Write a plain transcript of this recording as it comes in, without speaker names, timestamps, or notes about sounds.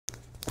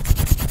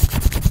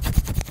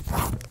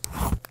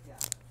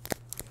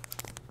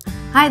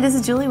Hi, this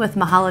is Julie with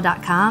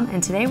mahalodotcom,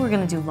 and today we're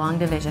going to do long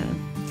division.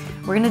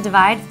 We're going to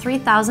divide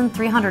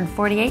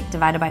 3,348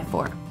 divided by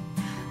 4.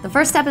 The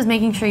first step is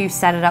making sure you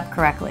set it up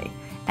correctly,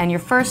 and your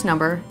first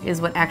number is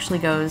what actually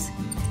goes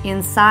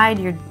inside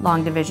your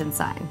long division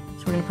sign.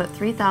 So we're going to put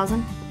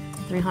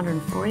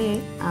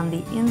 3,348 on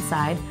the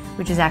inside,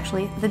 which is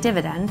actually the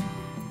dividend,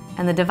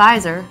 and the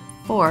divisor,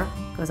 4,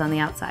 goes on the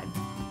outside.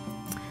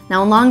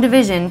 Now in long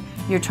division,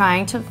 you're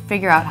trying to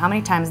figure out how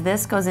many times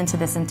this goes into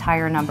this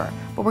entire number,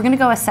 but we're going to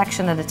go a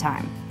section at a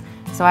time.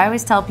 So I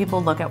always tell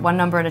people, look at one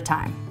number at a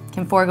time.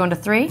 Can 4 go into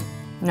 3?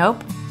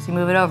 Nope. So you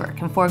move it over.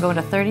 Can 4 go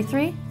into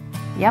 33?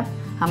 Yep.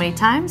 How many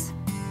times?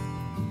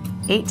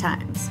 8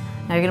 times.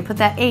 Now you're going to put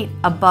that 8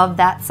 above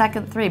that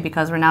second 3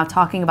 because we're now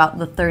talking about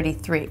the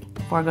 33.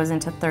 4 goes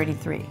into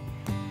 33.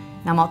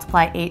 Now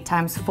multiply 8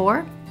 times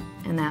 4,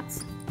 and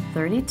that's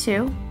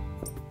 32.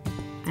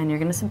 And you're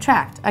going to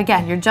subtract.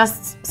 Again, you're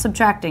just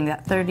subtracting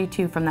that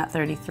 32 from that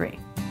 33.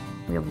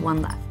 We have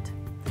 1 left.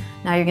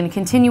 Now you're going to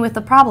continue with the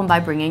problem by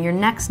bringing your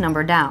next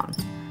number down.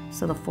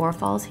 So the 4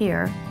 falls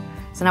here.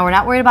 So now we're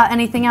not worried about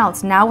anything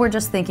else. Now we're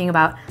just thinking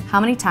about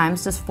how many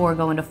times does 4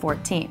 go into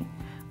 14?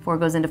 4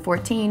 goes into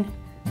 14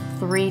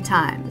 3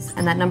 times.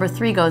 And that number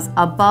 3 goes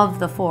above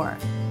the 4.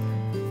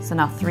 So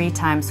now 3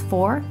 times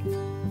 4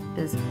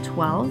 is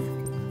 12.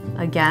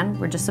 Again,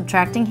 we're just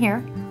subtracting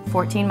here.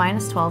 14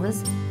 minus 12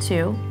 is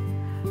 2.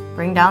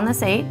 Bring down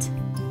this 8.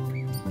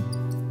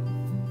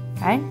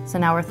 Okay, so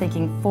now we're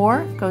thinking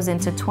 4 goes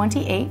into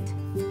 28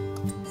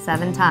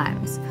 7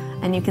 times.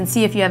 And you can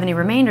see if you have any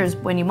remainders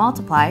when you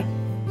multiply,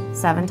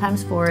 7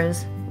 times 4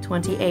 is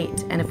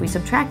 28. And if we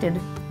subtracted,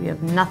 we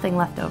have nothing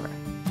left over.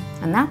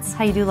 And that's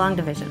how you do long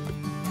division.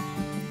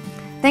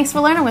 Thanks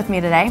for learning with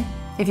me today.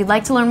 If you'd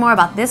like to learn more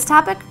about this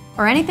topic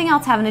or anything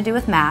else having to do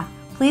with math,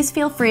 please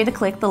feel free to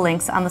click the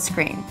links on the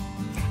screen.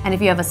 And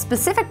if you have a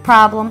specific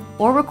problem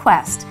or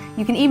request,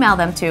 you can email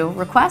them to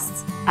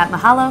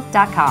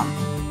requests@mahalodotcom.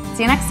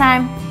 See you next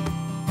time.